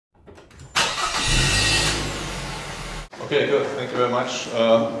Okay, good. Thank you very much.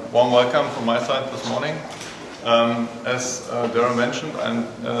 Warm welcome from my side this morning. As Darren mentioned, I'm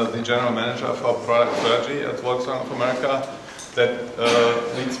the General Manager for Product Strategy at Volkswagen of America. That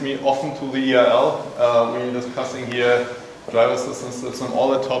leads me often to the ERL. We're discussing here driver assistance system, all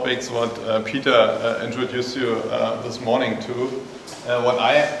the topics what Peter introduced you this morning to. What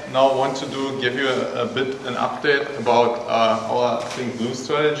I now want to do, give you a bit an update about our Think Blue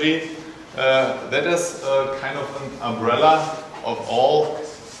strategy. That is kind of an umbrella of all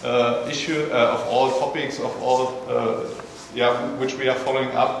of all topics, of all which we are following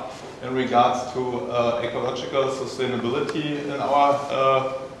up in regards to ecological sustainability in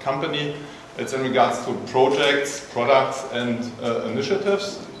our company. It's in regards to projects, products, and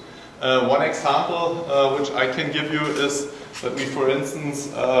initiatives. One example which I can give you is that we, for instance,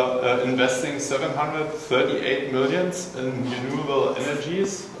 investing 738 million in renewable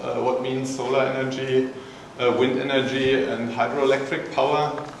energies, what means solar energy, wind energy, and hydroelectric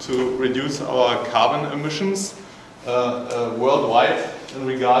power to reduce our carbon emissions worldwide in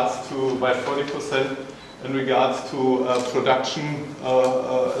regards to by 40% in regards to production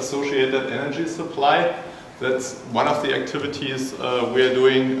associated energy supply. That's one of the activities we are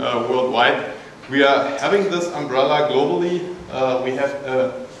doing worldwide. We are having this umbrella globally. We have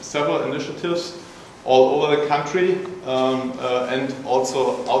several initiatives all over the country and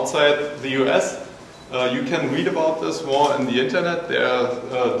also outside the US. You can read about this more on the internet. There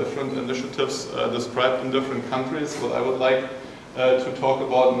are different initiatives described in different countries. What I would like to talk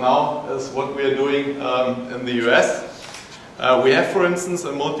about now is what we are doing in the US. We have, for instance,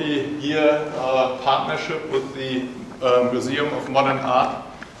 a multi-year partnership with the Museum of Modern Art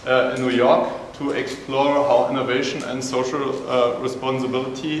in New York to explore how innovation and social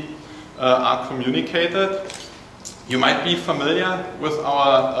responsibility are communicated. You might be familiar with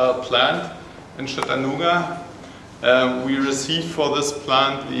our plant in Chattanooga. We received for this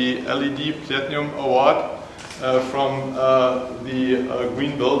plant the LED Platinum Award from the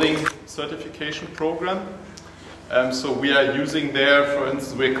Green Building Certification Program. So we are using there, for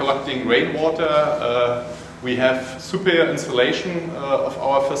instance, we're collecting rainwater. We have superior insulation of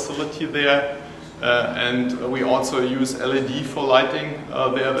our facility there. And we also use LED for lighting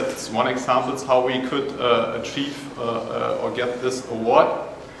there. That's one example of how we could achieve or get this award.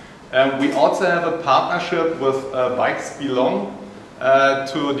 We also have a partnership with Bikes Belong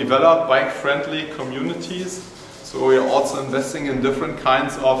to develop bike-friendly communities. So we are also investing in different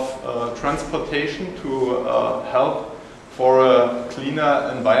kinds of transportation to help for a cleaner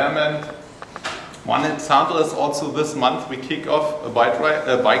environment. One example is also this month we kick off a bike ride,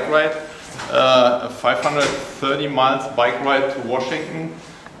 a 530 miles bike ride to Washington,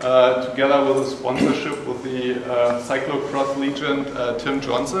 together with a sponsorship with the cyclocross legend Tim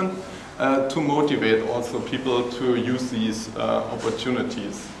Johnson, to motivate also people to use these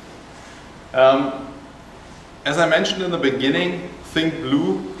opportunities. As I mentioned in the beginning, Think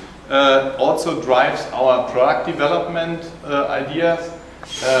Blue also drives our product development ideas.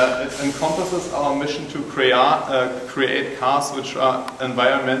 It encompasses our mission to create cars which are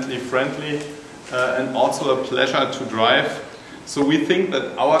environmentally friendly and also a pleasure to drive. So we think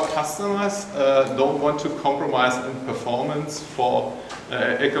that our customers don't want to compromise in performance for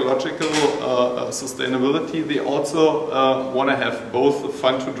ecological sustainability. They also want to have both the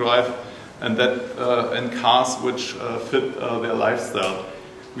fun to drive and cars which fit their lifestyle.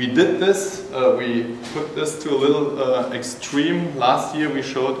 We did this, we put this to a little extreme. Last year we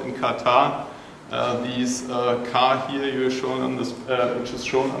showed in Karnahl these car here you are shown on this, which is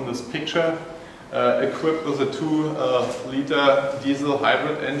shown on this picture, equipped with a 2-liter diesel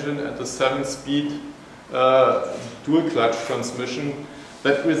hybrid engine at the 7-speed dual clutch transmission.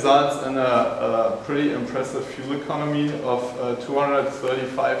 That results in a pretty impressive fuel economy of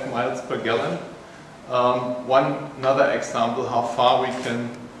 235 miles per gallon. Another example how far we can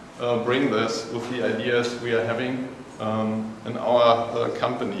bring this with the ideas we are having in our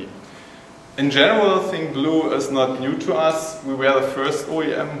company. In general, Think Blue is not new to us. We were the first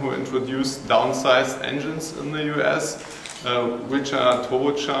OEM who introduced downsized engines in the US, which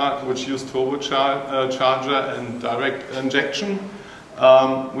use turbocharger and direct injection.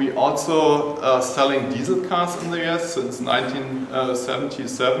 We also selling diesel cars in the US since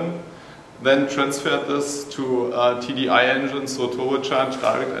 1977. Then transferred this to TDI engines, so turbocharged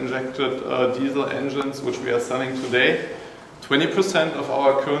direct injected diesel engines, which we are selling today. 20% of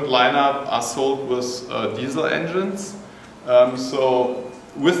our current lineup are sold with diesel engines. So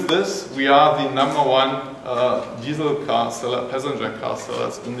with this, we are the #1 diesel car seller, passenger car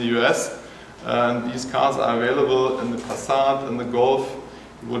sellers in the US. And these cars are available in the Passat, in the Golf,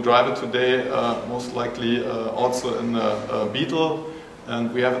 You will drive it today, most likely also in the Beetle,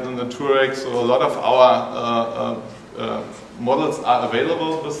 and we have it in the Touareg. So a lot of our models are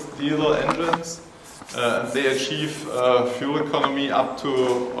available with diesel engines, and they achieve fuel economy up to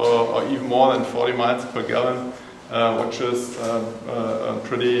or even more than 40 miles per gallon, which is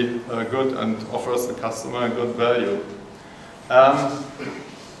pretty good and offers the customer a good value.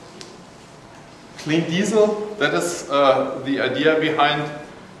 Clean diesel, that is the idea behind,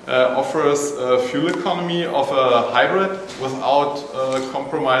 offers fuel economy of a hybrid without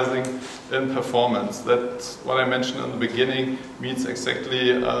compromising in performance. That's what I mentioned in the beginning, means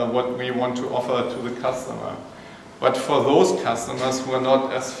exactly what we want to offer to the customer. But for those customers who are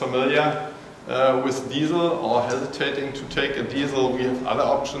not as familiar with diesel or hesitating to take a diesel, we have other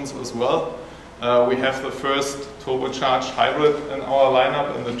options as well. We have the first turbocharged hybrid in our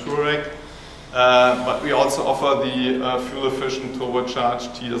lineup in the Touareg, but we also offer the fuel-efficient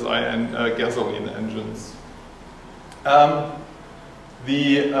turbocharged TSI and gasoline engines.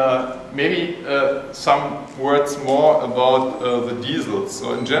 Maybe some words more about the diesels.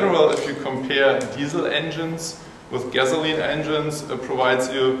 So in general, if you compare diesel engines with gasoline engines, it provides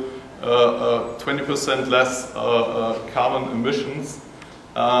you 20% less carbon emissions,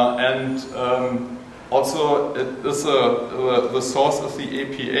 and also it is the source of the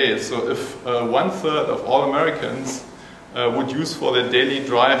EPA. So if 1/3 of all Americans would use for their daily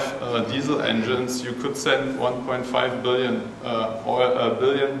drive diesel engines, you could send 1.5 million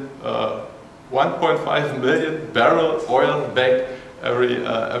barrel oil back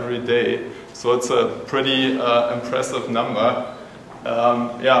every day. So it's a pretty impressive number.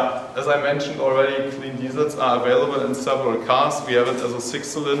 Yeah, as I mentioned already, clean diesels are available in several cars. We have it as a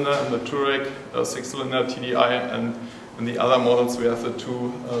 6-cylinder in the Touareg, a 6-cylinder TDI, and in the other models we have the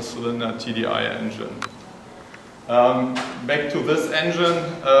 2-cylinder TDI engine. Back to this engine,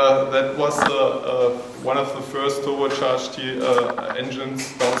 that was one of the first turbocharged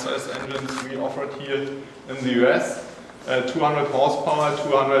engines, downsized engines we offered here in the US. 200 horsepower,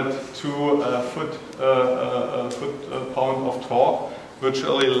 202 foot-pound of torque,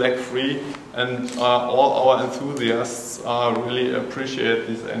 virtually lag-free, and all our enthusiasts really appreciate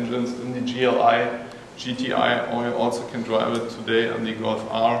these engines in the GLI, GTI, or you also can drive it today on the Golf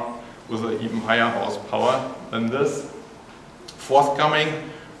R with an even higher horsepower than this. Forthcoming,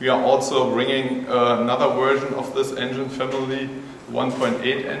 we are also bringing another version of this engine family,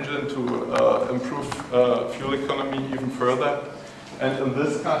 1.8 engine, to improve fuel economy even further. And in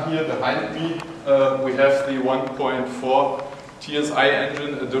this car here behind me, we have the 1.4 TSI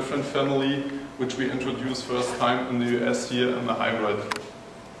engine, a different family, which we introduced first time in the US here in the hybrid.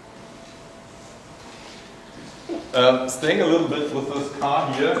 Staying a little bit with this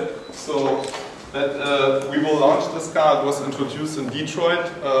car here, so that we will launch this car. It was introduced in Detroit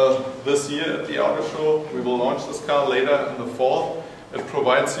this year at the auto show. We will launch this car later in the fall. It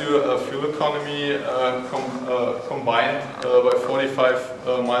provides you a fuel economy combined by 45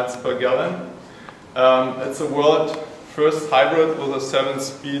 miles per gallon. It's a world first hybrid with a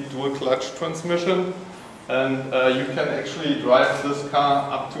 7-speed dual clutch transmission, and you can actually drive this car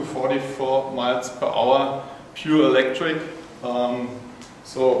up to 44 miles per hour pure electric.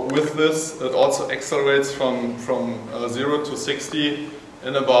 So with this, it also accelerates from 0 to 60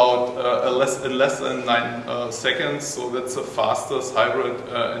 in about less than 9 seconds. So that's the fastest hybrid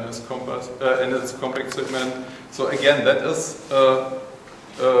in its compact segment. So again, that is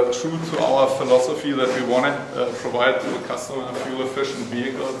true to our philosophy that we want to provide to the customer fuel-efficient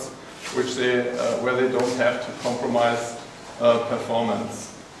vehicles, where they don't have to compromise performance.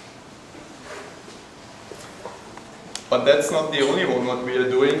 But that's not the only one what we are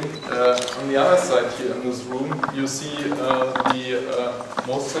doing. On the other side here in this room, you see the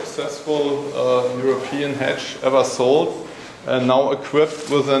most successful European hatch ever sold, now equipped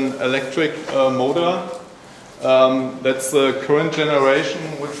with an electric motor. That's the current generation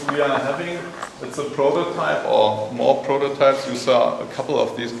which we are having. It's a prototype, or more prototypes. You saw a couple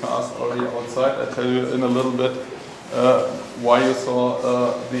of these cars already outside. I'll tell you in a little bit why you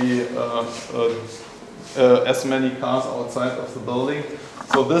saw as many cars outside of the building.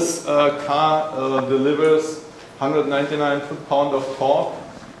 So this car delivers 199 foot-pound of torque,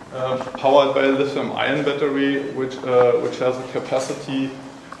 powered by a lithium-ion battery, which has a capacity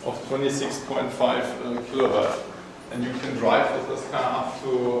of 26.5 kilowatt. And you can drive with this car up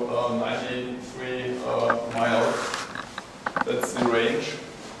to 93 miles. That's the range.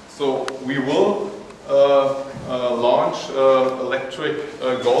 So we will launch electric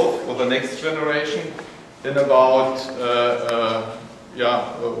Golf for the next generation in about,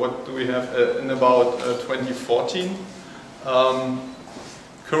 what do we have, in about 2014.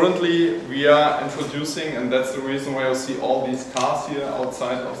 Currently, we are introducing, and that's the reason why you see all these cars here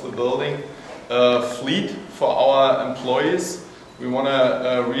outside of the building, a fleet for our employees. We want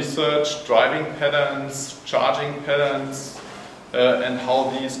to research driving patterns, charging patterns, and how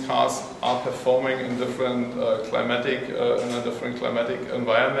these cars are performing in different in a different climatic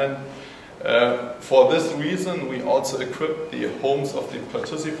environment. For this reason, we also equip the homes of the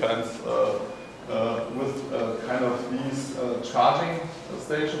participants with kind of these charging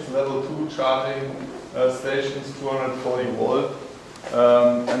stations, level 2 charging stations, 240 volt,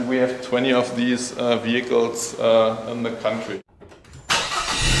 and we have 20 of these vehicles in the country.